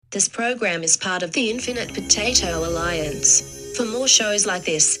This program is part of the Infinite Potato Alliance. For more shows like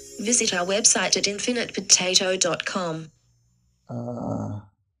this, visit our website at infinitepotato.com.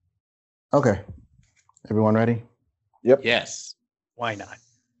 Okay. Everyone ready? Yep. Yes. Why not?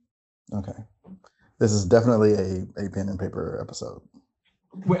 Okay. This is definitely a pen and paper episode.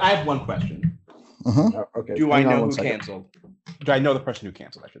 Wait, I have one question. Mm-hmm. Okay. Do I hang on know one who second. canceled? Do I know the person who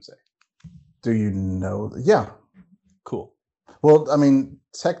canceled, I should say? Do you know? Yeah. Cool. Well, I mean,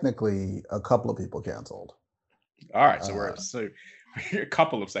 technically, a couple of people canceled. All right, so we're a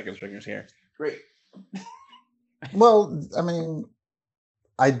couple of second stringers here. Great. Well, I mean,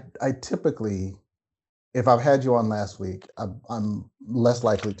 I typically, if I've had you on last week, I'm less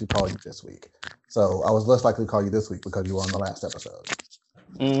likely to call you this week. So I was less likely to call you this week because you were on the last episode.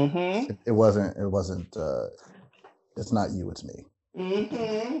 Mm-hmm. It wasn't. It's not you. It's me.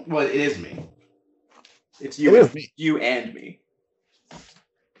 Mm-hmm. Well, it is me. It's you. It is me. You and me.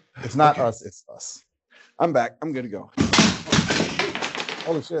 It's not Okay. us. It's us. I'm back. I'm good to go.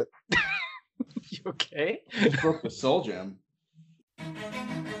 Holy shit! You okay? Just broke the soul gem.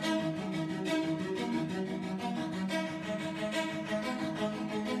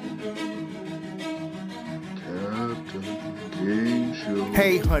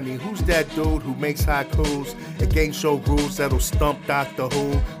 Hey honey, who's that dude who makes haikus and game show rules that'll stump Doctor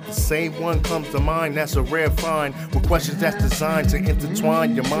Who? The same one comes to mind, that's a rare find, with questions that's designed to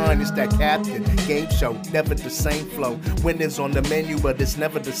intertwine your mind. It's that Captain Game Show, never the same flow. Winners on the menu, but it's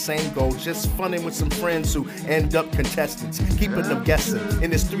never the same goal. Just funning with some friends who end up contestants, keeping them guessing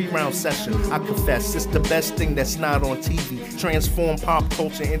in this 3-round session. I confess, it's the best thing that's not on TV. Transform pop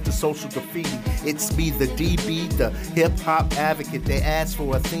culture into social graffiti. It's me, the DB, the hip-hop advocate. They asked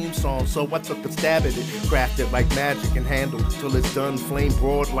for a theme song, so I took a stab at it. Crafted like magic and handled till it's done. Flame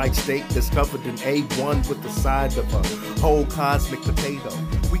broad like steak that's covered in A1 with the side of a whole cosmic potato.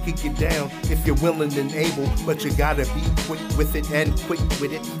 We could get down if you're willing and able, but you gotta be quick with it and quick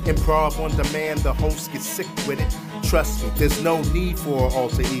with it. Improv on demand, the host gets sick with it. Trust me, there's no need for an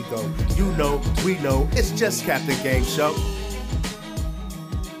alter ego. You know, we know, it's just Captain Game Show.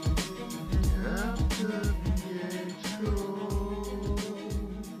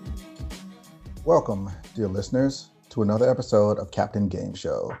 Welcome, dear listeners, to another episode of Captain Game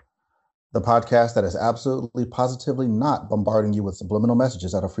Show, the podcast that is absolutely, positively not bombarding you with subliminal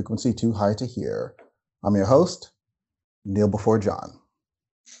messages at a frequency too high to hear. I'm your host, Neil Before John.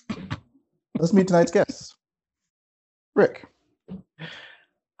 Let's meet tonight's guests. Rick.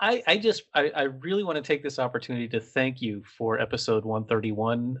 I really want to take this opportunity to thank you for episode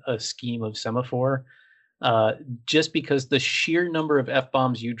 131, A Scheme of Semaphore. Just because the sheer number of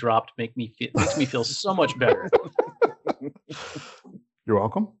F-bombs you dropped makes me feel so much better. You're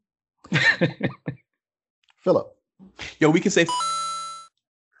welcome. Philip. Yo, we can say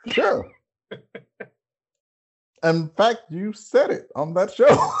Sure. In fact, you said it on that show.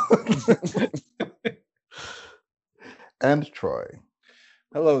 And Troy.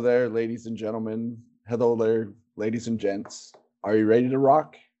 Hello there, ladies and gentlemen. Hello there, ladies and gents. Are you ready to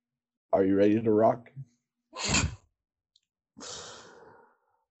rock? Are you ready to rock?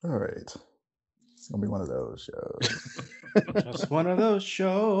 All right. It's going to be one of those shows. just one of those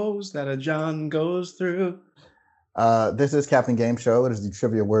shows that a John goes through. This is Captain Game Show. It is the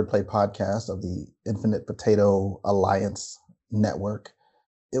trivia wordplay podcast of the Infinite Potato Alliance Network.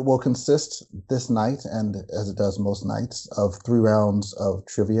 It will consist this night, and as it does most nights, of 3 rounds of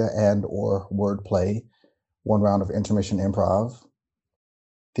trivia and or wordplay, 1 round of intermission improv.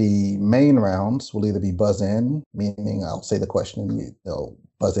 The main rounds will either be buzz in, meaning I'll say the question and they'll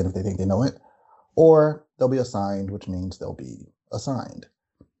buzz in if they think they know it, or they'll be assigned, which means they'll be assigned.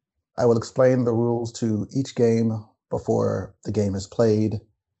 I will explain the rules to each game before the game is played.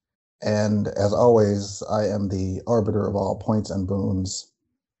 And as always, I am the arbiter of all points and boons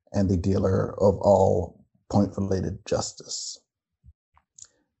and the dealer of all point-related justice.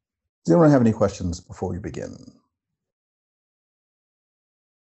 Does anyone have any questions before we begin?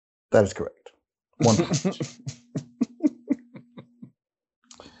 That is correct. 1 point.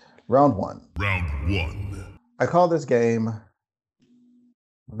 Round 1. Round 1. I call this game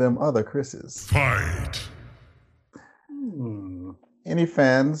Them Other Chris's. Fight. Any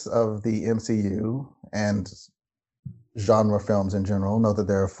fans of the MCU and genre films in general know that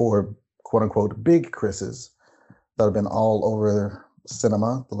there are 4 quote-unquote big Chris's that have been all over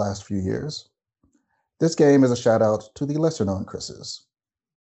cinema the last few years. This game is a shout out to the lesser-known Chris's.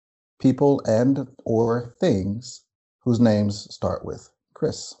 People and or things whose names start with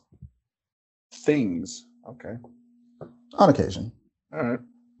Chris. Things. Okay. On occasion. All right.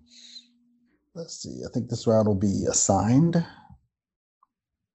 Let's see. I think this round will be assigned.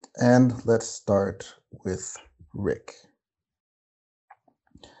 And let's start with Rick.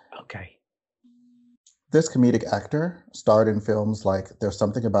 Okay. This comedic actor starred in films like There's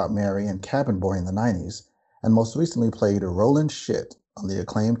Something About Mary and Cabin Boy in the 90s, and most recently played Roland Shit on the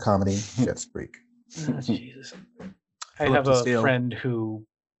acclaimed comedy Schitt's Creek. Oh, Jesus. I Philip have to a steal. friend who,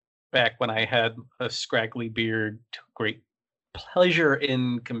 back when I had a scraggly beard, took great pleasure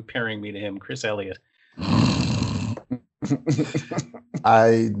in comparing me to him, Chris Elliott.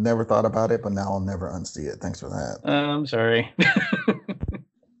 I never thought about it, but now I'll never unsee it. Thanks for that. I'm sorry.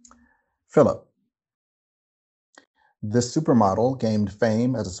 Philip. This supermodel gained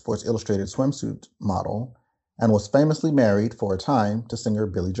fame as a Sports Illustrated swimsuit model and was famously married for a time to singer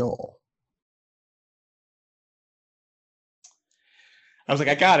Billy Joel. I was like,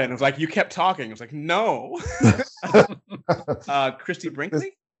 I got it. And it was like, you kept talking. I was like, no. Christy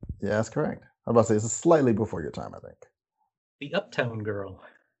Brinkley? Yeah, that's correct. I'm about to say it's slightly before your time, I think. The Uptown Girl.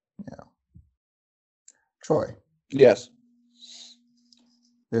 Yeah. Troy. Yes.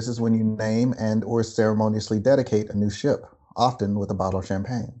 This is when you name and or ceremoniously dedicate a new ship, often with a bottle of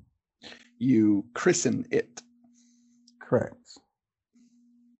champagne. You christen it. Correct.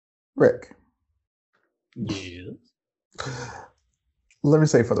 Rick. Yes. Let me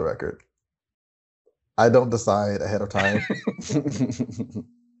say for the record, I don't decide ahead of time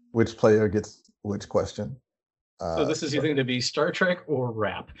which player gets which question. So this is either going to be Star Trek or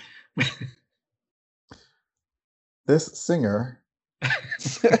rap. This singer,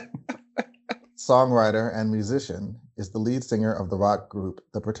 songwriter, and musician is the lead singer of the rock group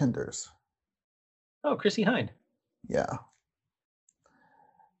The Pretenders. Oh, Chrissy Hynde. Yeah.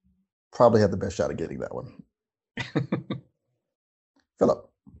 Probably had the best shot at getting that one. Philip.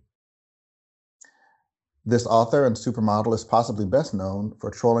 This author and supermodel is possibly best known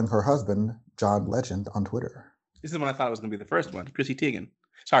for trolling her husband, John Legend, on Twitter. This is the one I thought was going to be the first one. Chrissy Teigen.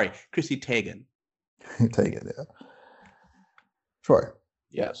 Sorry, Chrissy Teigen. Take it, yeah. Troy.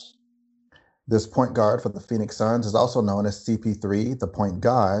 Yes. This point guard for the Phoenix Suns is also known as CP3, the point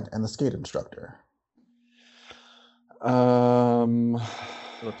guard, and the skate instructor.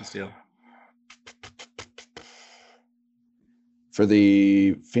 Philip to steal. For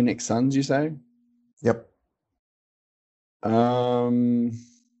the Phoenix Suns, you say? Yep.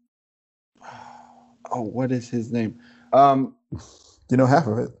 Oh, what is his name? You know half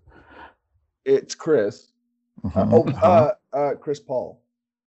of it. It's Chris. Mhm. Chris Paul.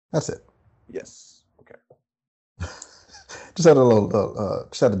 That's it. Yes. Okay. Just had a little,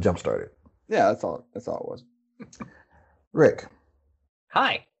 just had to jump start it. Yeah, that's all. That's all it was. Rick.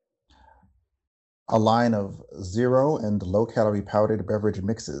 Hi. A line of 0 and low-calorie powdered beverage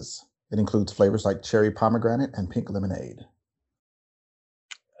mixes. It includes flavors like cherry pomegranate and pink lemonade.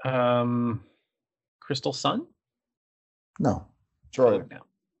 Crystal Sun? No. Troy. Oh, no.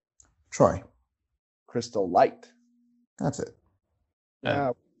 Troy. Crystal Light. That's it.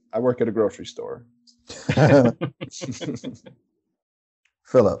 Yeah, I work at a grocery store.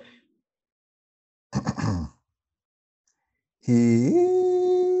 Philip. He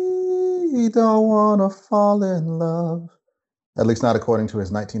don't want to fall in love. At least not according to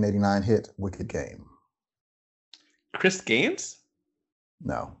his 1989 hit, Wicked Game. Chris Gaines?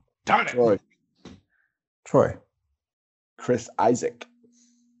 No. Darn it. Troy. Troy. Chris Isaac.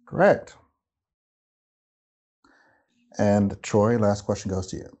 Correct. And Troy, last question goes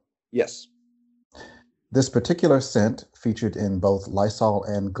to you. Yes. This particular scent, featured in both Lysol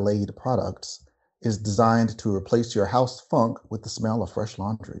and Glade products, is designed to replace your house funk with the smell of fresh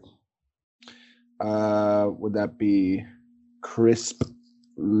laundry. Would that be crisp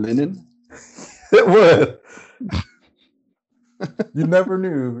linen? It would. You never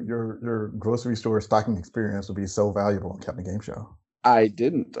knew your grocery store stocking experience would be so valuable on Captain Game Show. I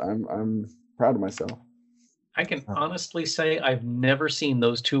didn't. I'm proud of myself. I can honestly say I've never seen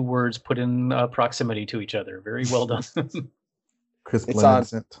those two words put in proximity to each other. Very well done. Crisp It's linen on-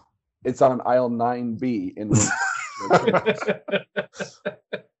 scent. It's on aisle 9B in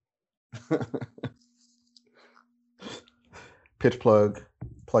Pitch plug,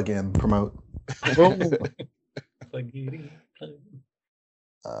 plug in, promote. Pluggity plug.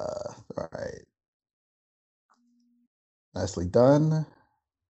 All right. Nicely done.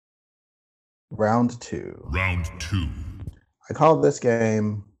 Round 2. Round 2. I call this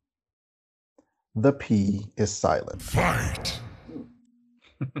game The P is Silent. Fight.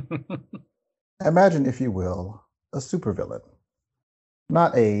 Imagine, if you will, a supervillain.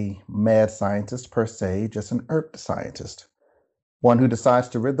 Not a mad scientist per se, just an irked scientist. One who decides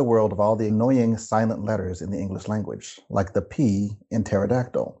to rid the world of all the annoying silent letters in the English language, like the P in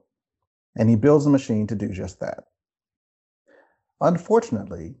pterodactyl. And he builds a machine to do just that.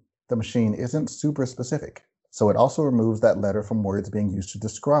 Unfortunately, the machine isn't super specific, so it also removes that letter from words being used to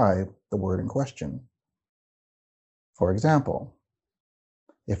describe the word in question. For example,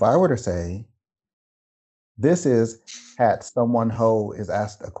 if I were to say, this is hat someone ho is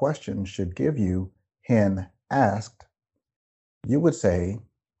asked a question should give you hen asked, you would say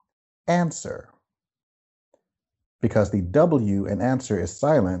answer. Because the W in answer is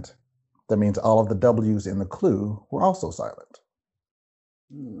silent, that means all of the W's in the clue were also silent.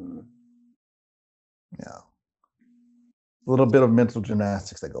 Yeah. A little bit of mental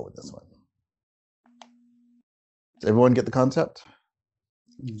gymnastics that go with this one. Does everyone get the concept?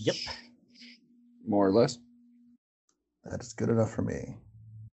 Yep. More or less. That is good enough for me.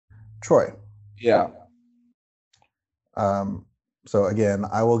 Troy. Yeah. So again,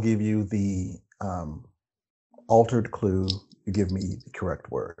 I will give you the altered clue. You give me the correct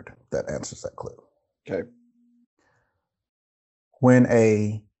word that answers that clue. Okay. When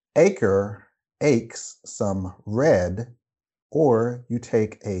a acre aches some red, or you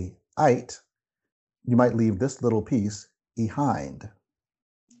take a ite, you might leave this little piece behind.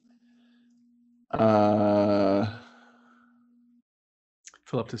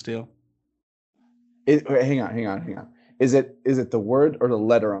 Philip to steal. Wait, hang on. Is it the word or the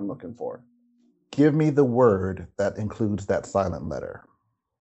letter I'm looking for? Give me the word that includes that silent letter.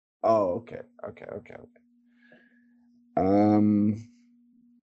 Oh, okay.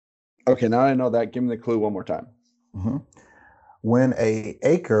 Okay, now I know that. Give me the clue one more time. Mm-hmm. When a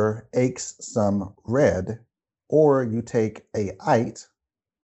acre aches some red, or you take a ite,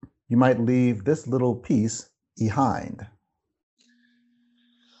 you might leave this little piece behind.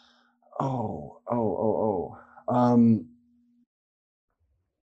 Oh.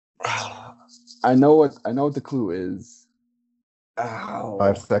 I know what the clue is. Ow.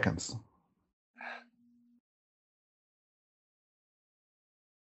 5 seconds.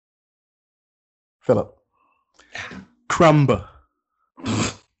 Philip. Crumb.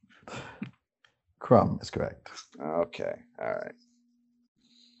 Crumb is correct. Okay. All right.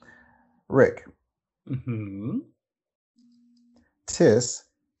 Rick. Mm-hmm. Tis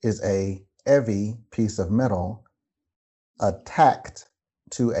is a heavy piece of metal attacked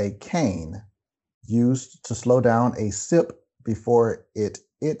to a cane used to slow down a sip before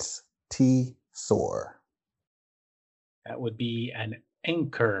its tea sore. That would be an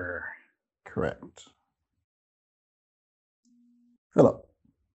anchor. Correct. Philip.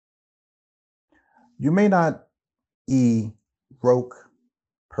 You may not roke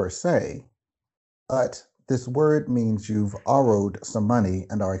per se, but this word means you've borrowed some money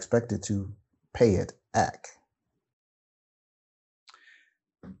and are expected to pay it back.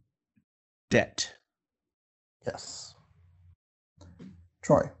 Debt. Yes.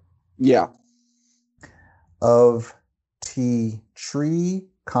 Troy. Yeah. Of tree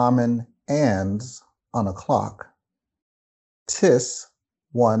common ands on a clock, tis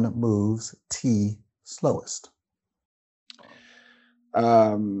one moves t slowest.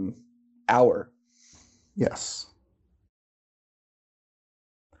 Hour. Yes.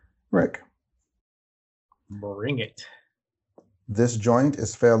 Rick. Bring it. This joint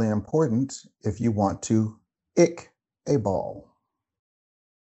is fairly important if you want to ick a ball.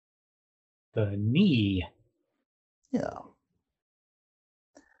 The knee. Yeah.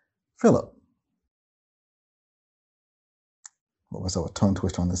 Philip. What was a tongue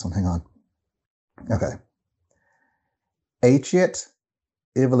twister on this one? Hang on. Okay. Ancient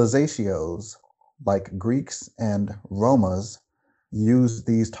civilizations like Greeks and Romans used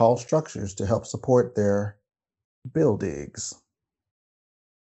these tall structures to help support their buildings.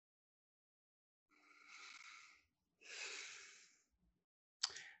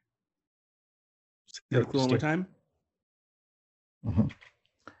 Say the clue one more time. Mm-hmm.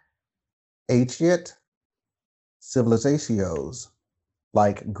 Ancient civilizations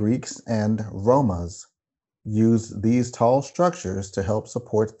like Greeks and Romans use these tall structures to help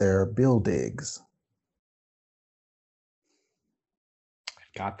support their buildings.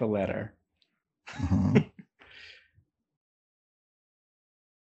 I've got the letter. Mm-hmm.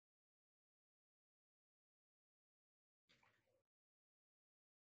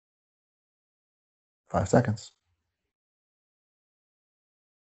 Five seconds.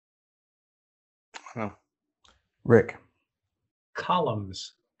 Oh. Rick.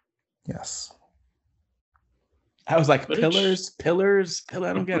 Columns. Yes. I was like, pillars. I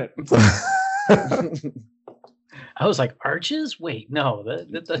don't get it. I was like, arches? Wait, no.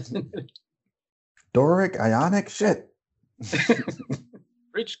 That doesn't. Doric, Ionic, shit.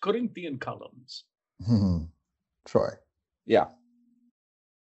 Rich Corinthian columns. Troy. Yeah.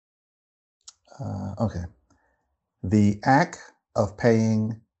 Okay. The act of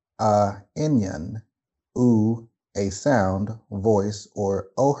paying a Inyan, oo, a sound, voice, or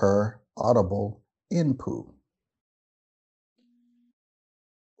oher, audible, inpu.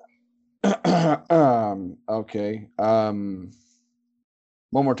 Okay. One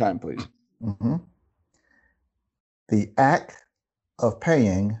more time, please. Mm-hmm. The act of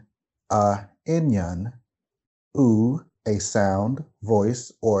paying a Inyan, oo, a sound,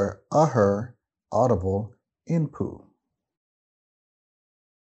 voice, or oher, audible, inpu.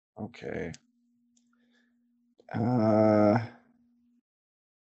 Okay. God,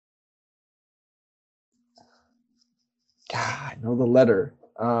 I know the letter.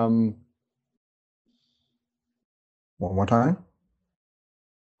 One more time.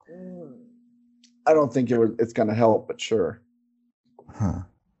 I don't think it's gonna help, but sure. Huh.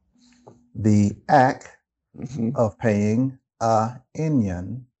 The act Mhm. of paying a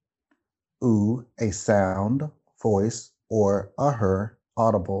Inyan, oo, a sound, voice, or oher,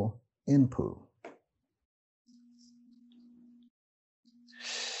 audible, inpu.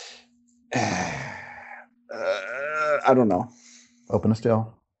 I don't know. Open a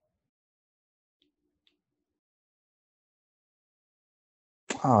still.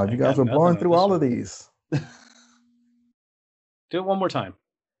 Oh, you I guys got were nothing blowing on through this all of one. these. Do it one more time,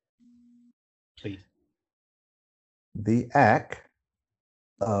 please. The act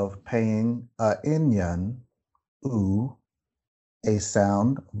of paying a Inyan, oo, a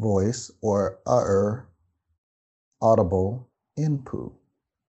sound, voice, or audible, inpu.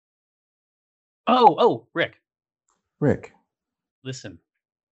 Oh, Rick, Rick, listen.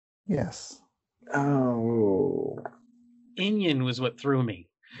 yes. Oh. Inyan was what threw me.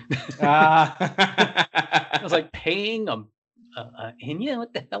 Ah. I was like, paying a Inyan?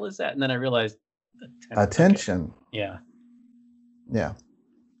 What the hell is that? And then I realized Attention. Okay. Yeah. Yeah.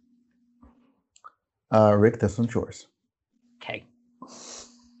 Rick, this one's yours. Okay.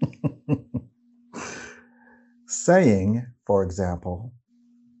 Saying, for example,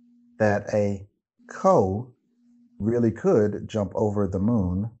 that a ko really could jump over the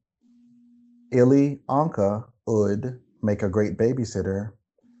moon, Ili Anka would make a great babysitter,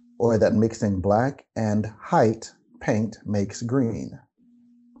 or that mixing black and height paint makes green.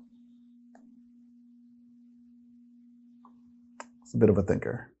 It's a bit of a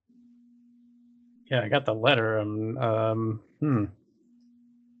thinker. Yeah, I got the letter.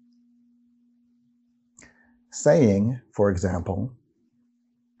 Saying, for example,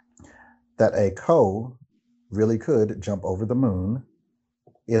 that a ko really could jump over the moon,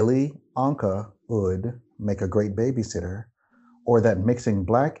 Ili Anka would make a great babysitter, or that mixing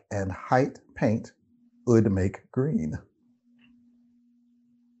black and height paint would make green.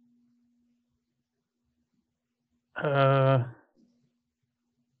 I'm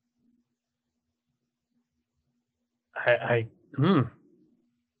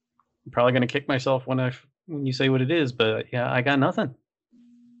probably gonna kick myself when you say what it is, but yeah, I got nothing.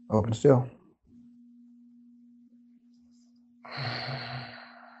 Open still.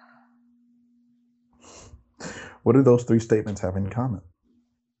 What do those three statements have in common?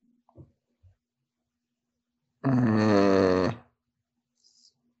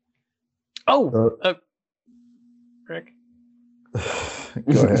 Rick.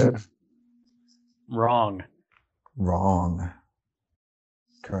 Go ahead. Wrong. Wrong.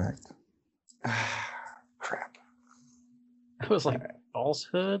 Correct. Crap. I was like,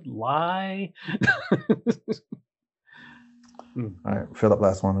 falsehood, lie. All right, Philip,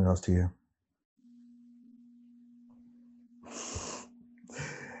 last one goes to you.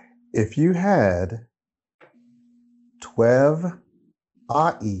 If you had 12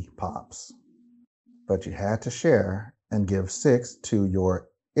 AI pops, but you had to share and give 6 to your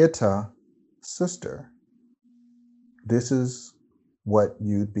Ita sister, this is what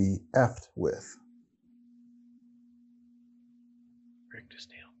you'd be effed with. Rick to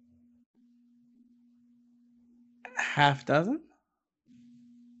steal. Half dozen?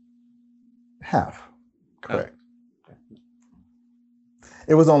 Half. Correct.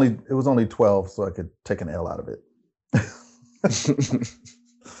 It was only 12, so I could take an L out of it.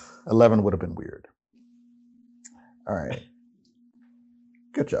 11 would have been weird. All right.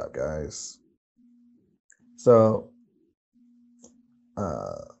 Good job, guys. So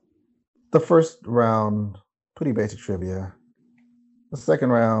the first round, pretty basic trivia. The second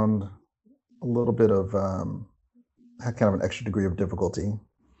round, a little bit of had kind of an extra degree of difficulty.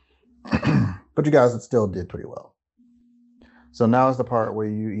 But you guys still did pretty well. So now is the part where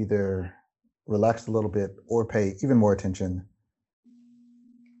you either relax a little bit or pay even more attention.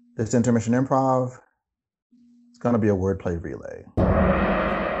 This intermission improv, it's going to be a wordplay relay.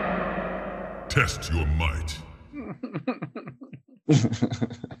 Test your might.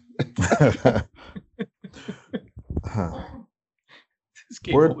 This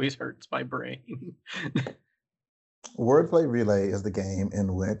game Word- always hurts my brain. Wordplay Relay is the game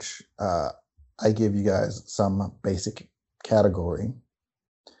in which I give you guys some basic category,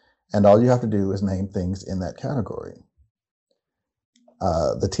 and all you have to do is name things in that category.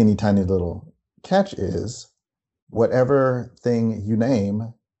 The teeny tiny little catch is whatever thing you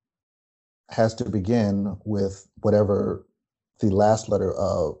name has to begin with whatever the last letter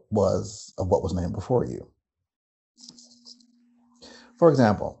of what was named before you. For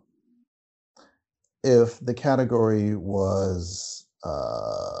example, if the category was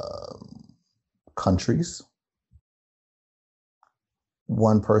countries,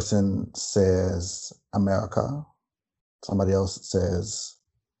 one person says America, somebody else says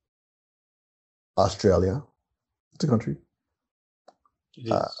Australia. It's a country.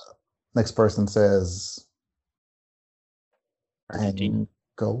 It is Next person says Argentina.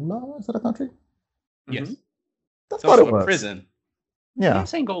 Angola. Is that a country? Yes. Mhm. That's It's what also it was. a prison. Yeah.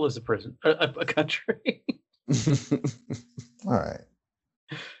 Yes, Angola is a prison, a country. All right.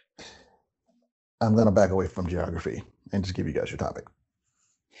 I'm going to back away from geography and just give you guys your topic.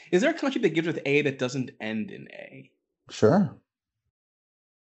 Is there a country that gives with A that doesn't end in A? Sure.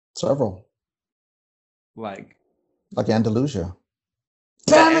 Several. Like Like Andalusia.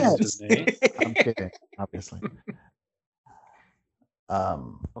 that Damn ends it! in A? I'm kidding, obviously.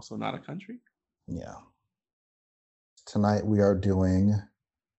 Also not a country. Yeah. Tonight we are doing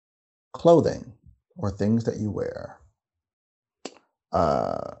clothing or things that you wear.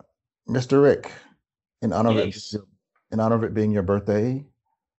 Mr. Rick, in honor Yes. of it being your birthday,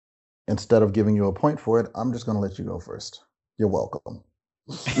 instead of giving you a point for it, I'm just going to let you go first. You're welcome.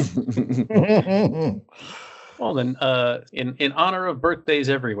 Well, then, in honor of birthdays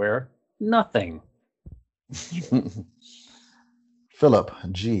everywhere, nothing. Philip,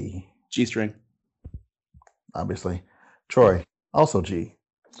 G, G-string. obviously. Troy, also G.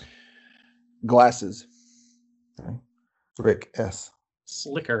 Glasses. Okay. Rick, S.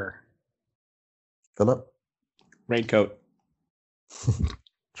 Slicker. Philip, Raincoat.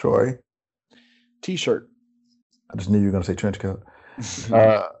 Troy. T-shirt. I just knew you were going to say trench coat.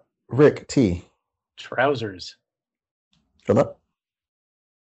 Rick, T. Trousers. Philip.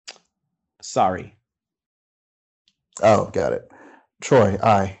 Sorry. Oh, got it. Troy,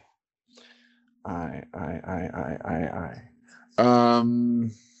 I.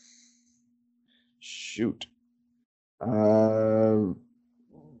 Shoot.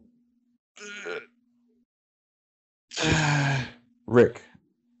 Rick.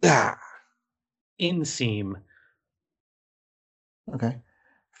 Inseam. Okay.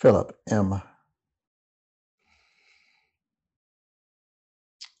 Philip, M.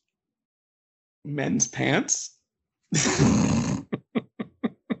 Men's pants.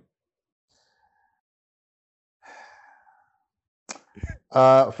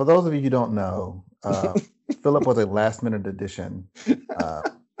 For those of you who don't know, Philip was a last minute addition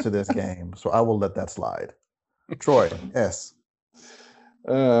to this game, so I will let that slide. Troy, S.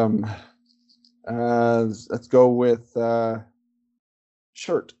 Let's go with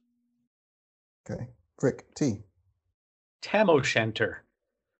shirt. Okay. Rick, T. Tam O'Shanter.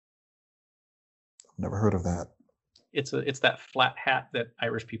 Never heard of that. It's that flat hat that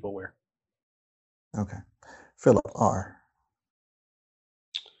Irish people wear. Okay. Philip, R.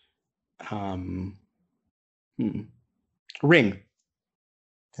 Ring.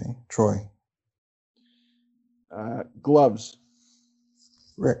 Okay. Troy. Gloves.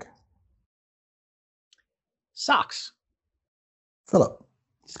 Rick. Socks. Philip.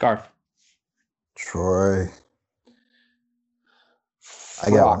 Scarf. Troy. I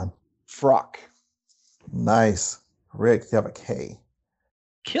Frock. got one. Frock. Nice. Rick, you have a K.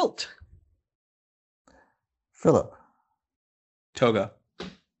 Kilt. Philip. Toga.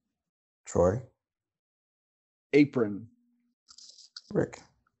 Troy. Apron. Rick.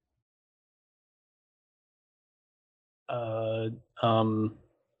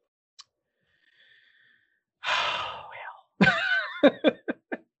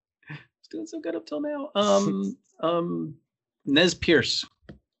 It's doing so good up till now. Nez Pierce.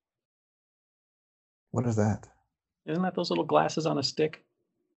 What is that? Isn't that those little glasses on a stick?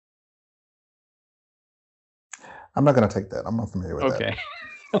 I'm not going to take that. I'm not familiar with that. Okay.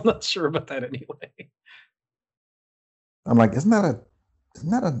 I'm not sure about that anyway. I'm like, isn't that a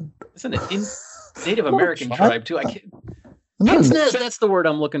Isn't it in Native Not a American tribe too? I can't. isn't that a- That's the word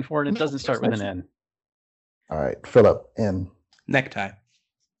I'm looking for, and it doesn't start with an N. All right, Philip, N. Necktie.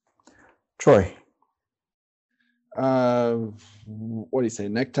 Troy, What do you say?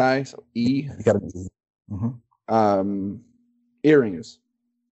 Necktie. So E. you got an E. Mhm. Earrings.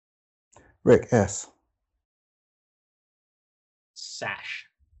 Rick, S. Sash.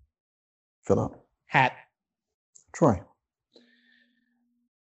 Philip. Hat. Troy.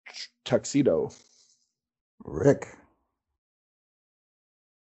 Tuxedo. Rick.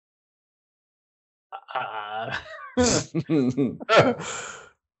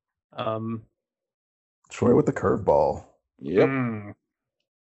 um. Troy with the curveball. Yep.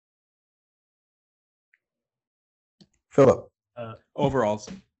 Philip. Overalls.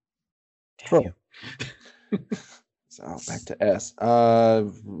 Troy. So back to S.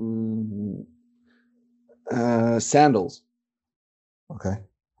 Sandals. Okay.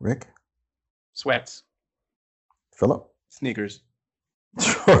 Rick. Sweats. Philip. Sneakers.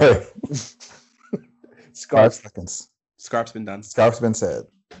 Troy. 5 Scarf. seconds. Scarf's been done. Scarf's been said.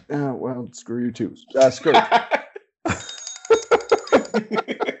 Well, screw you too. Skirt.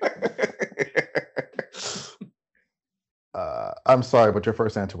 I'm sorry, but your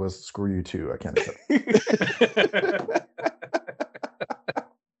first answer was screw you too. I can't accept it.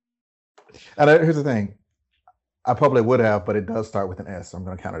 And here's the thing. I probably would have, but it does start with an S, so I'm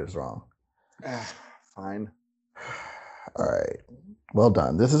going to count it as wrong. Fine. All right. Well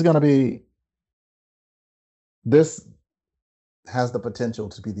done. This has the potential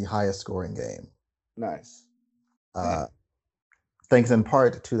to be the highest scoring game. Nice. Thanks in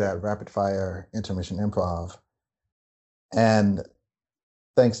part to that rapid fire intermission improv. And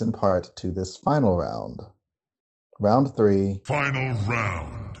thanks in part to this final round. Round 3. Final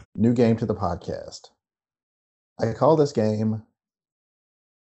round. New game to the podcast. I call this game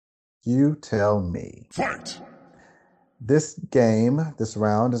You Tell Me. Fight. This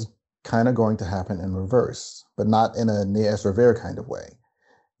round is kind of going to happen in reverse, but not in a Nias Rivera kind of way.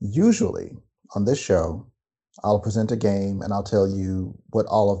 Usually, on this show, I'll present a game and I'll tell you what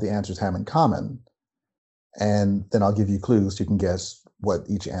all of the answers have in common, and then I'll give you clues so you can guess what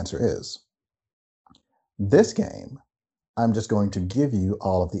each answer is. This game, I'm just going to give you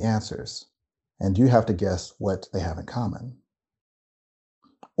all of the answers, and you have to guess what they have in common.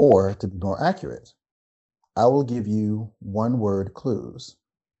 Or, to be more accurate, I will give you one-word clues,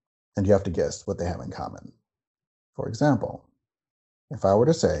 and you have to guess what they have in common. For example, if I were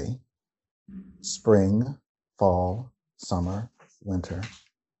to say spring, fall, summer, winter,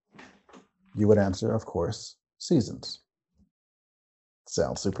 you would answer, of course, seasons.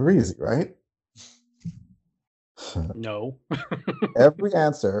 Sounds super easy, right? No. Every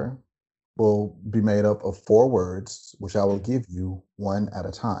answer will be made up of 4 words, which I will give you one at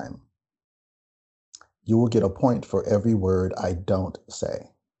a time. You will get a point for every word I don't say.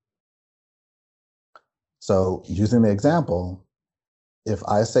 So, using the example, if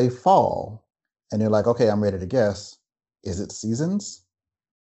I say fall, and you're like, okay, I'm ready to guess, is it seasons?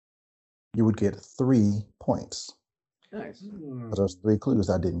 You would get 3 points. Nice. Those 3 clues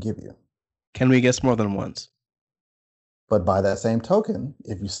I didn't give you. Can we guess more than once? But by that same token,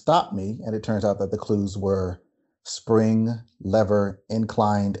 if you stop me and it turns out that the clues were spring, lever,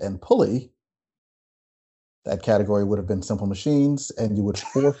 inclined, and pulley, that category would have been simple machines, and you would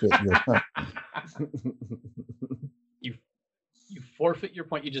forfeit your turn. You forfeit your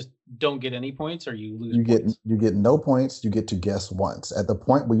point. You just don't get any points, or you lose You points. get no points. You get to guess once. At the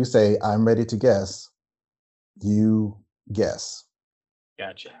point where you say, I'm ready to guess, you guess.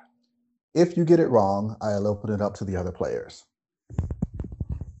 Gotcha. If you get it wrong, I'll open it up to the other players.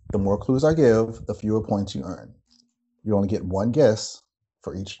 The more clues I give, the fewer points you earn. You only get 1 guess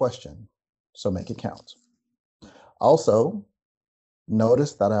for each question, so make it count. Also,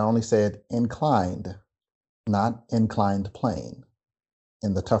 notice that I only said inclined, not inclined plane,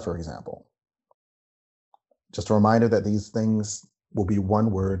 in the tougher example. Just a reminder that these things will be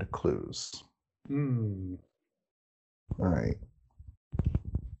 1-word clues. All right.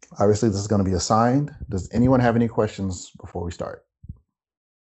 Obviously, this is going to be assigned. Does anyone have any questions before we start?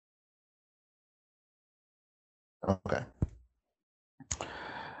 Okay.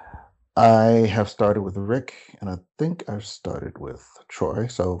 I have started with Rick, and I think I've started with Troy.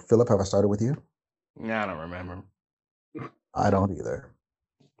 So, Philip, have I started with you? Yeah, I don't remember. I don't either.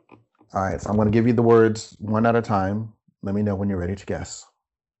 All right, so I'm going to give you the words one at a time. Let me know when you're ready to guess.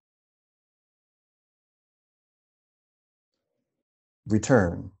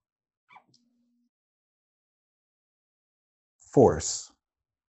 Return. Force.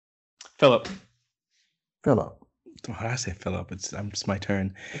 Philip. Philip. Why did I say Philip? It's my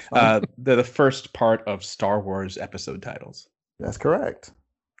turn. Fine. They're the first part of Star Wars episode titles. That's correct.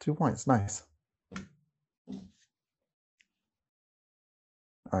 2 points. Nice.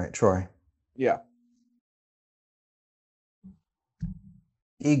 All right, Troy. Yeah.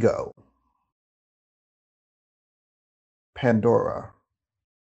 Ego. Pandora.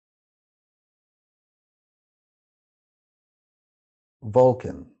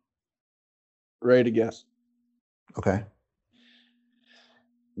 Vulcan. Ready to guess. Okay.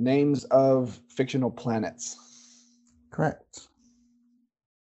 Names of fictional planets. Correct.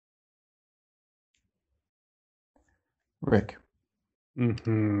 Rick.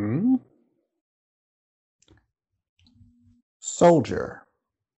 Mm-hmm. Soldier.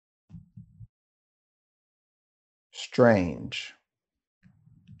 Strange.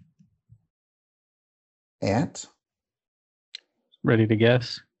 Ant. Ready to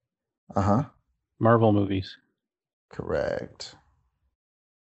guess? Uh-huh. Marvel movies. Correct.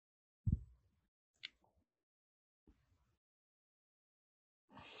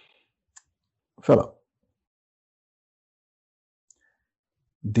 Philip.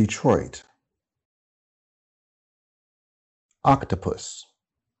 Detroit. Octopus.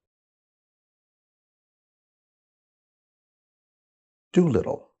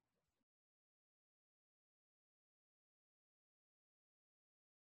 Doolittle.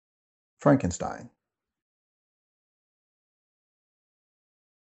 Frankenstein.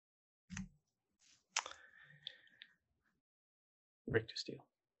 Rick to steal.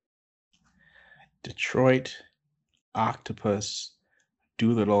 Detroit, Octopus,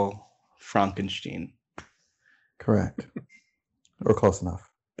 Doolittle, Frankenstein. Correct. Or close enough.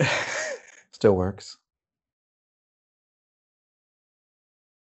 Still works.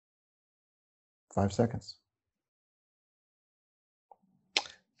 5 seconds.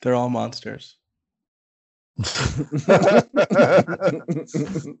 They're all monsters. I'm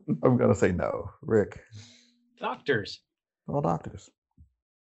gonna say no. Rick. Doctors. All doctors.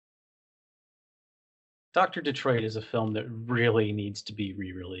 Dr. Detroit is a film that really needs to be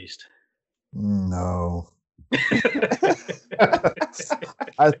re-released. No.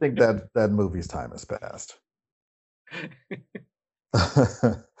 I think that movie's time has passed.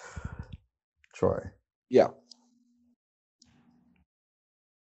 Troy. Yeah.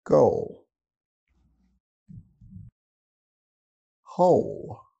 Goal.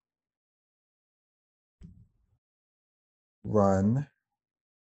 Hole. Run.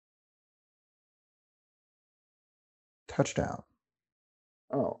 Touchdown.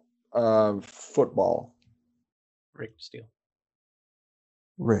 Oh. Football. Rick to steal.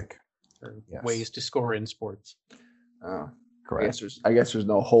 Rick. Or Yes. ways to score in sports. Oh. Correct. I guess there's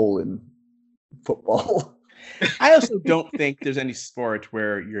no hole in football. I also don't think there's any sport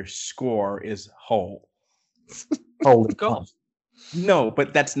where your score is whole. Holy Golf. No,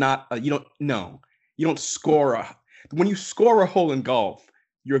 but that's not. You don't score when you score a hole in golf.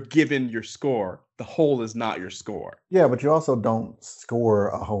 You're given your score. The hole is not your score. Yeah, but you also don't score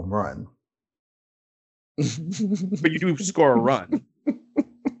a home run. But you do score a run.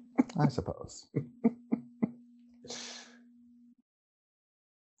 I suppose.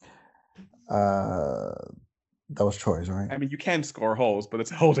 That was Troy's, right? I mean, you can score holes, but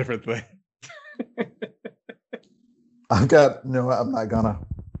it's a whole different thing. I'm not gonna.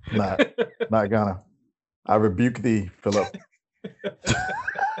 Not gonna. I rebuke thee, Philip.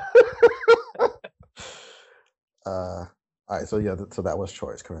 All right, so yeah, so that was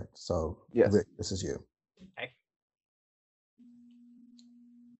Troy's, correct? So Yes. Rick, this is you. Okay.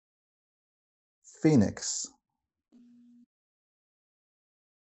 Phoenix.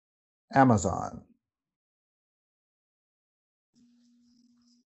 Amazon.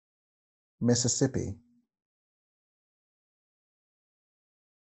 Mississippi.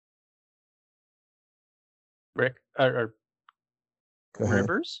 Rick or Go ahead.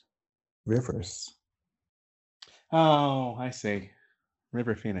 Rivers. Rivers. Oh, I see.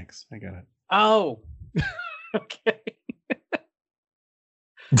 River Phoenix. I got it. Oh. Okay.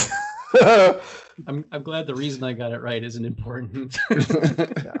 I'm glad the reason I got it right isn't important.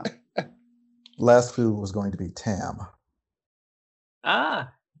 Yeah. Last clue was going to be Tam.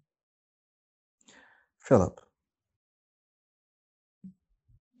 Ah. Philip.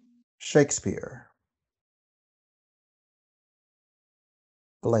 Shakespeare.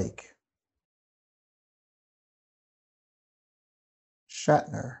 Blake.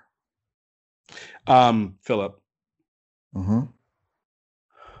 Shatner. Philip Mm-hmm.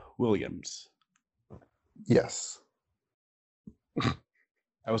 Williams. Yes.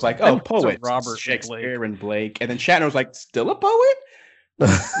 I was like, I oh, went to poets. Robert Shakespeare and Blake. And then Shatner was like, still a poet?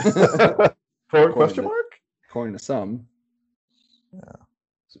 Forward question mark? According to some.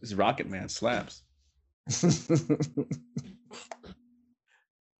 This Rocket Man slaps.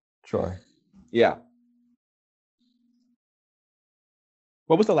 Troy. Yeah.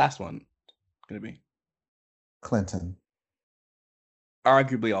 What was the last one going to be? Clinton.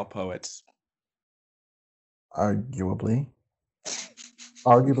 Arguably all poets. Arguably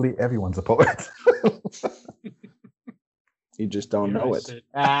everyone's a poet. You just don't know it.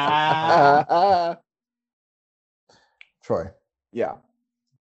 Troy. Yeah.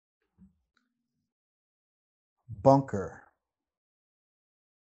 Bunker.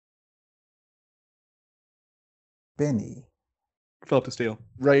 Benny. Philip to steal.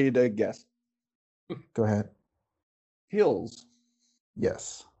 Ready to guess. Go ahead. Hills.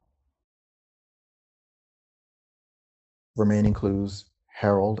 Yes. Remaining clues,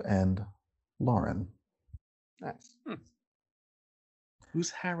 Harold and Lauren. Nice. Who's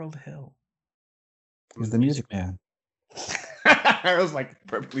Harold Hill? He's the music man. I was like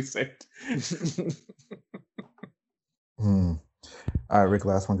perfectly safe. All right, Rick,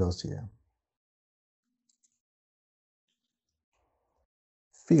 last one goes to you.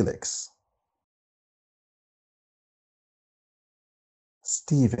 Felix.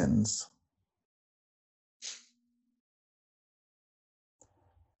 Stevens.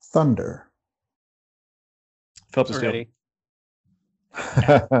 Thunder. Philip to steal. Already.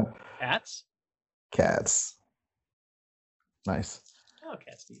 Cats? Cats. Nice. Oh,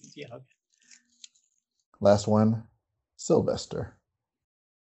 Cat Stevens. Yeah. Okay. Last one, Sylvester.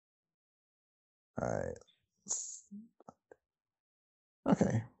 All right.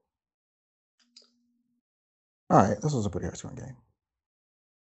 Okay. All right. This was a pretty hard game,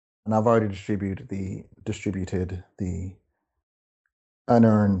 and I've already distributed the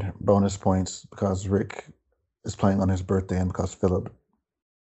unearned bonus points because Rick is playing on his birthday and because Philip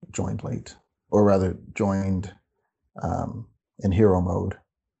joined late, or rather joined in hero mode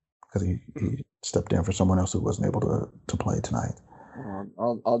because he stepped in for someone else who wasn't able to play tonight.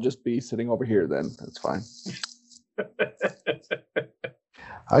 I'll just be sitting over here then. That's fine.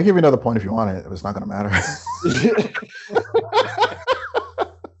 I'll give you another point if you want it. It's not going to matter.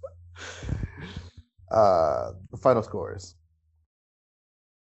 The final scores.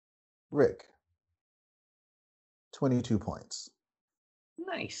 Rick, 22 points.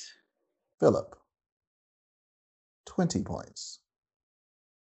 Nice. Philip, 20 points.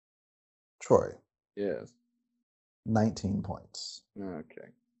 Troy, Yes. 19 points. Okay.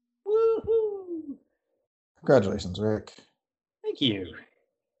 Woohoo! Congratulations, Rick. Thank you.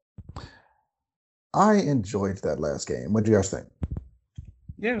 I enjoyed that last game. What do you guys think?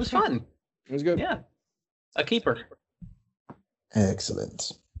 Yeah, It was fun. It was good. Yeah. A keeper.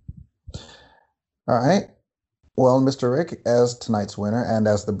 Excellent. All right. Well, Mr. Rick, as tonight's winner and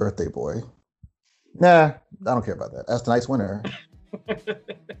as the birthday boy. Nah, I don't care about that. As tonight's winner,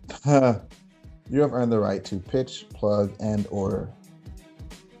 you have earned the right to pitch, plug, and or.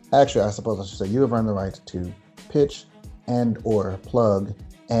 Actually, I suppose I should say you have earned the right to pitch and or plug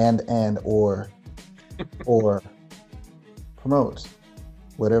and or promote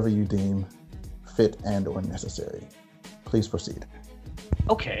whatever you deem fit and or necessary. Please proceed.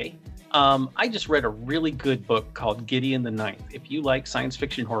 Okay. I just read a really good book called Gideon the Ninth. If you like science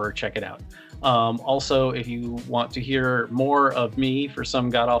fiction horror, check it out. Also, if you want to hear more of me for some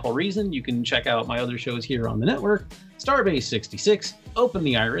god-awful reason, you can check out my other shows here on the network. Starbase 66, Open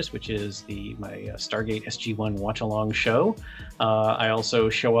the Iris, which is my Stargate SG-1 watch-along show. I also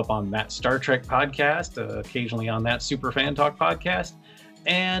show up on that Star Trek podcast, occasionally on that Super Fan Talk podcast,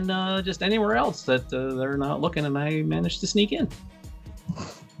 and just anywhere else that they're not looking and I managed to sneak in.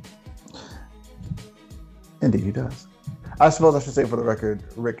 Indeed, he does. I suppose I should say for the record,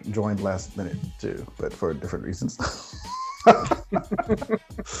 Rick joined last minute too, but for different reasons.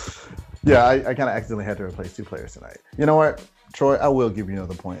 Yeah, I kind of accidentally had to replace 2 players tonight. You know what, Troy? I will give you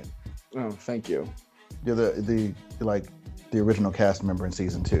another point. Oh, thank you. You're the original cast member in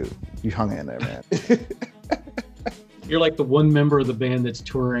season 2. You hung in there, man. You're like the one member of the band that's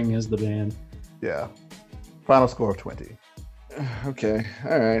touring as the band. Yeah. Final score of 20. Okay.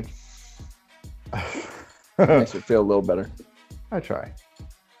 All right. Makes it feel a little better. I try.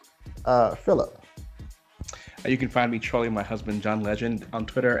 Philip. You can find me trolling my husband John Legend on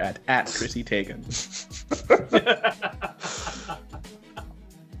Twitter at Chrissy Teigen.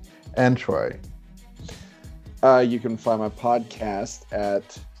 And Troy. You can find my podcast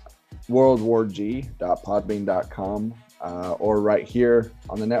at worldwarg.podbean.com or right here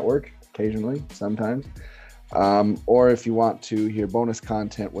on the network occasionally, sometimes. Or if you want to hear bonus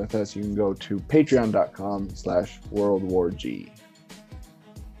content with us, you can go to patreon.com/worldwarg.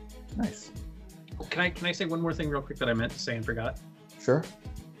 Nice. Can I say one more thing real quick that I meant to say and forgot? Sure.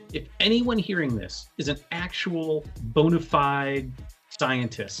 If anyone hearing this is an actual bona fide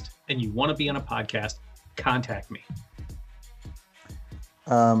scientist and you want to be on a podcast, contact me.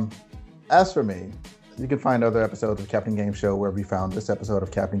 As for me, you can find other episodes of Captain Game Show wherever you found this episode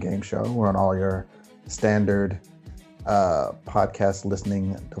of Captain Game Show. We're on all your standard podcast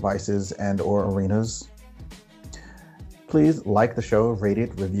listening devices and or arenas. Please like the show, rate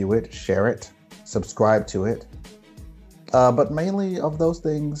it, review it, share it, subscribe to it. But mainly of those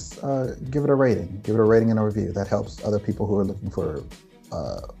things, give it a rating. Give it a rating and a review. That helps other people who are looking for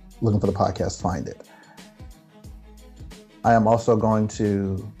the podcast find it. I am also going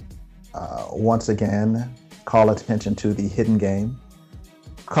to once again call attention to the hidden game.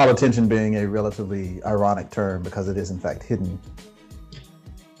 Call attention being a relatively ironic term because it is in fact hidden.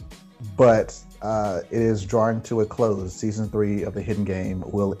 But it is drawing to a close. Season 3 of the Hidden Game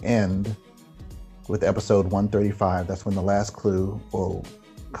will end with episode 135. That's when the last clue will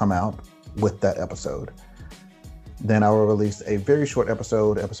come out with that episode. Then I will release a very short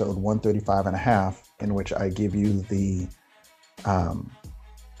episode 135 and a half, in which I give you the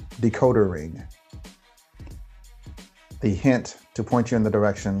decoder ring. The hint to point you in the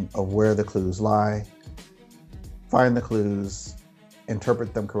direction of where the clues lie. Find the clues,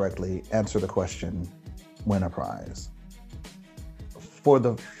 interpret them correctly, answer the question, win a prize. For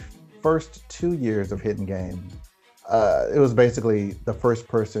the first 2 years of Hidden Game, it was basically the first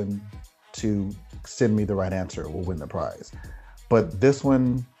person to send me the right answer will win the prize. But this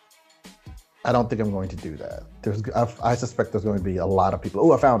one, I don't think I'm going to do that. I suspect there's going to be a lot of people.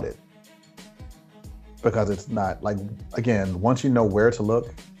 Oh, I found it. Because it's not like, again, once you know where to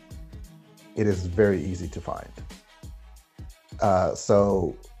look, it is very easy to find.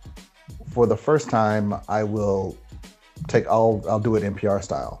 So for the first time, I will I'll do it NPR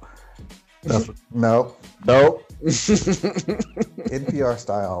style. No. NPR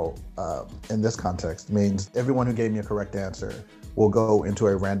style in this context means everyone who gave me a correct answer will go into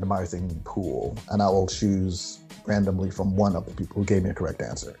a randomizing pool, and I will choose randomly from one of the people who gave me a correct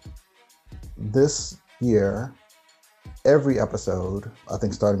answer. This year, every episode, I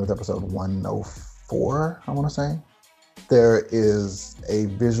think starting with episode 104, I want to say, there is a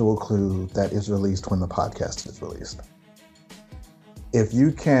visual clue that is released when the podcast is released. If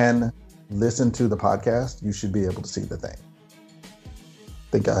you can listen to the podcast, you should be able to see the thing.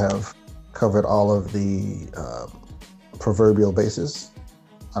 I think I have covered all of the proverbial bases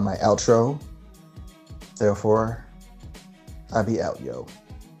on my outro. Therefore, I be out, yo.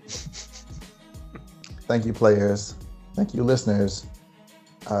 Thank you, players. Thank you, listeners.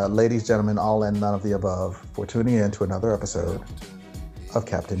 Ladies, gentlemen, all and none of the above, for tuning in to another episode of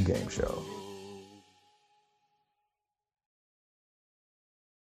Captain Game Show.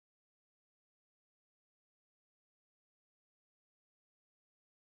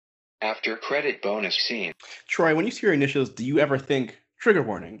 After credit bonus scene. Troy, when you see your initials, do you ever think trigger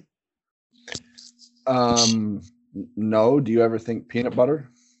warning? No. Do you ever think peanut butter?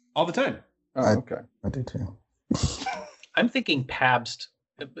 All the time. Oh, okay. I do too. I'm thinking Pabst,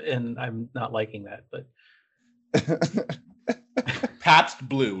 and I'm not liking that, but Pabst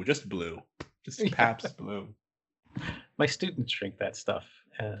Blue, just blue. Just Pabst Blue. my students drink that stuff,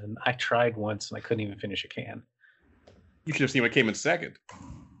 and I tried once and I couldn't even finish a can. You should have seen what came in second.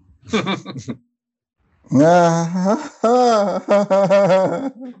 That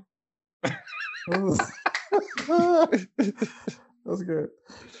was good.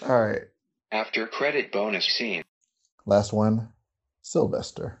 All right. After credit bonus scene. Last one,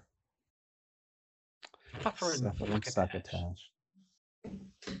 Sylvester. Succotash.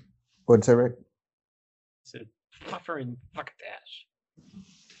 What'd you say, Rick? Said puffer and succotash.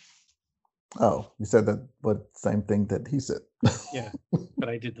 Oh, you said that, but same thing that he said. Yeah, but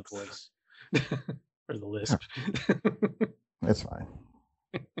I did the voice or the lisp. It's fine.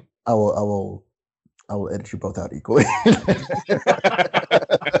 I will edit you both out equally.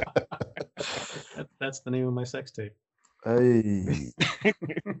 That's the name of my sex tape. Hey.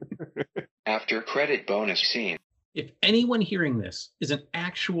 After credit bonus scene. If anyone hearing this is an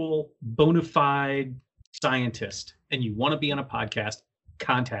actual bona fide scientist and you want to be on a podcast,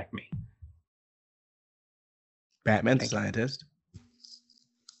 contact me. Batman's a scientist.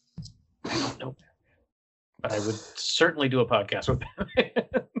 I don't know. But I would certainly do a podcast with Batman.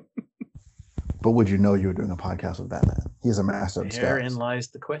 But would you know you were doing a podcast with Batman? He's a master of disguise. Therein lies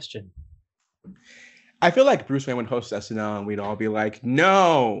the question. I feel like Bruce Wayne would host SNL and we'd all be like,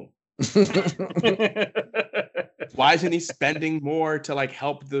 no. Why isn't he spending more to like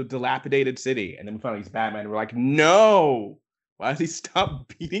help the dilapidated city? And then we find out he's Batman. And we're like, no. Why does he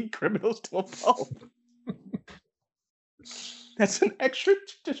stop beating criminals to a pulp? That's an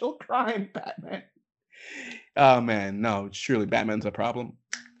extrajudicial crime, Batman. Oh man, no, surely Batman's a problem.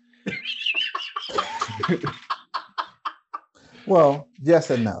 Well,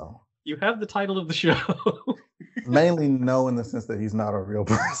 yes and no. You have the title of the show. Mainly no in the sense that he's not a real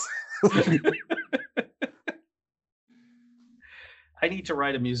person. I need to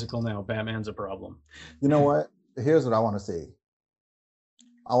write a musical now. Batman's a problem. You know what? Here's what I want to see.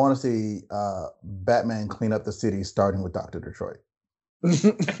 I want to see Batman clean up the city, starting with Dr. Detroit.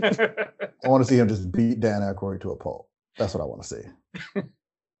 I want to see him just beat Dan Aykroyd to a pulp. That's what I want to see.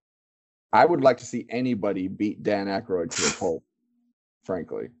 I would like to see anybody beat Dan Aykroyd to a pulp,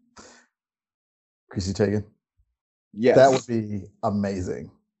 frankly. Chrissy Teigen? Yes. That would be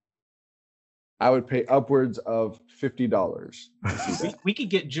amazing. I would pay upwards of $50. We could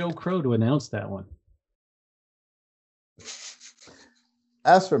get Joe Crow to announce that one.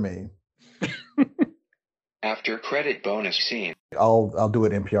 As for me, After credit bonus scene. I'll do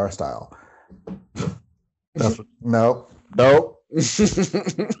it NPR style. No.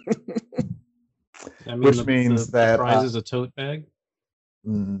 I mean, Which means the that prize is a tote bag.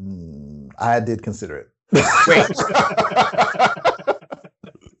 I did consider it.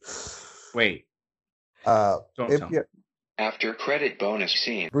 Wait. Don't tell me. After credit bonus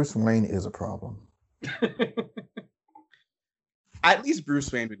scene. Bruce Wayne is a problem. At least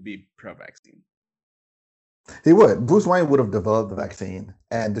Bruce Wayne would be pro-vaccine. He would. Bruce Wayne would have developed the vaccine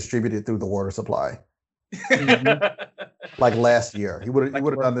and distributed it through the water supply. Like last year. He would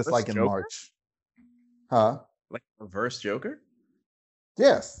have done this like in Joker? March. Huh? Like reverse Joker?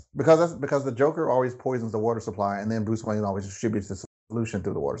 Yes. Because the Joker always poisons the water supply, and then Bruce Wayne always distributes the solution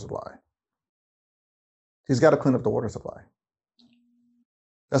through the water supply. He's got to clean up the water supply.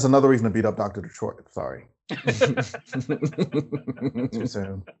 That's another reason to beat up Dr. Detroit. Sorry. Too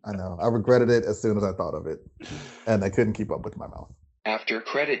soon. I know. I regretted it as soon as I thought of it. And I couldn't keep up with my mouth. After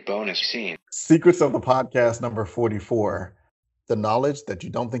credit bonus scene. Secrets of the podcast number 44. The knowledge that you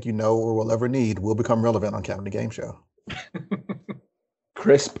don't think you know or will ever need will become relevant on Captain the Game Show.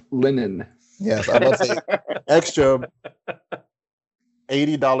 Crisp linen. Yes, I love to say extra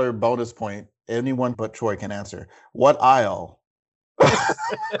 $80 bonus point. Anyone but Troy can answer. What aisle? Is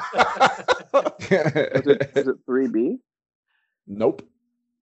it 3B? Nope.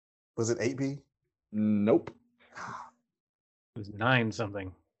 Was it 8B? Nope. It was 9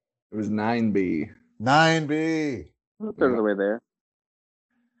 something. It was 9B. 9B. There's a way there.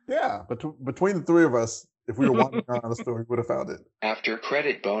 Yeah, but between the three of us, if we were wandering around the store, we would have found it. After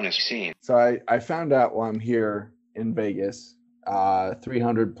credit bonus scene. So I found out while I'm here in Vegas,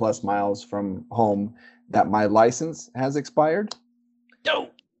 300 plus miles from home, that my license has expired.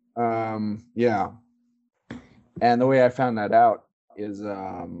 Dope. Yeah. And the way I found that out is,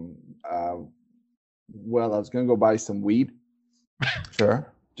 well, I was gonna go buy some weed. Sure.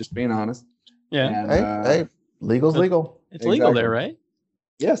 Just being honest. Yeah. And, Hey, legal's legal. It's legal Exactly. there, right?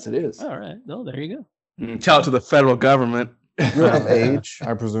 Yes, it is. All right. No, there you go. Tell it to the federal government. You're of age,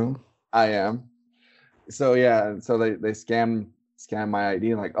 I presume. I am. So yeah, so they scam my ID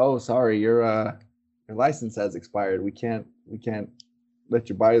and like, oh, sorry, your license has expired. We can't let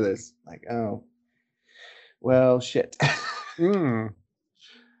you buy this. Like, oh, well, shit.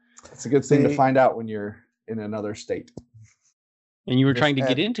 It's a good thing to find out when you're in another state. And you were trying to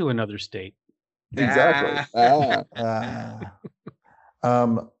get into another state. Exactly.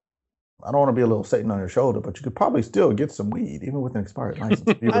 I don't want to be a little Satan on your shoulder, but you could probably still get some weed even with an expired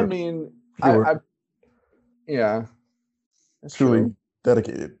license. I mean, yeah, that's truly true.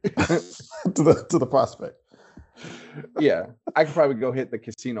 dedicated to the prospect. Yeah, I could probably go hit the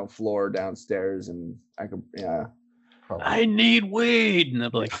casino floor downstairs, and I could, yeah. Probably. I need weed, and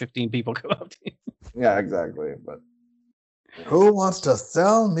there'll be like 15 people come up to you. Yeah, exactly. But who wants to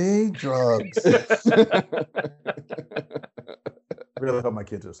sell me drugs? Really hope my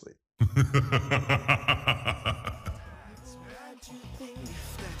kids are asleep. Beware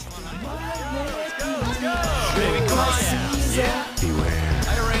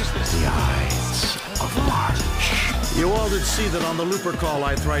the eyes of March. You all did see that on the Looper call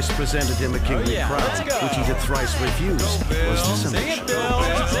I thrice presented him a kingly crown, which he did thrice refuse. Was this ambitious?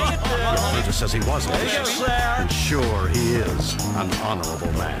 Your Peter says he was ambitious, and sure he is an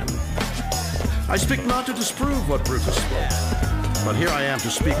honorable man. I speak not to disprove what Brutus spoke, but here I am to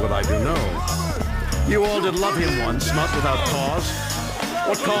speak what I do know. You all did love him once, not without cause.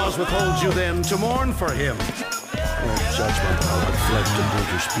 What cause withholds you then to mourn for him? Oh, judgment, how I've fled to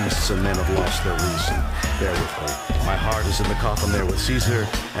brutish beasts and men have lost their reason. Bear with me. My heart is in the coffin there with Caesar,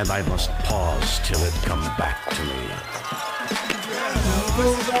 and I must pause till it come back to me.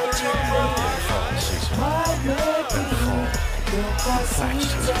 Fall, Caesar. Then fall. Thanks,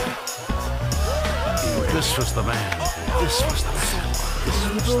 Caesar. This was the man. This was the man. This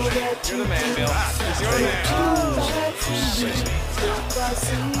was the man. You're the man, Bill. It's your man. For Caesar.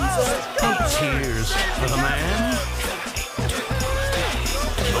 8 tears for the man.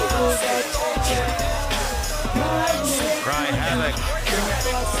 Cry anything.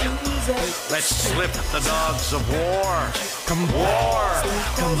 Let's slip the dogs of war.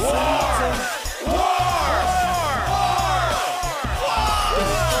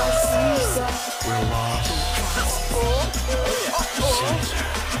 We're lost.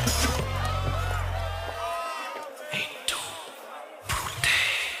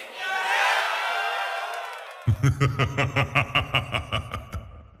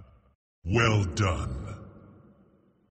 Well done.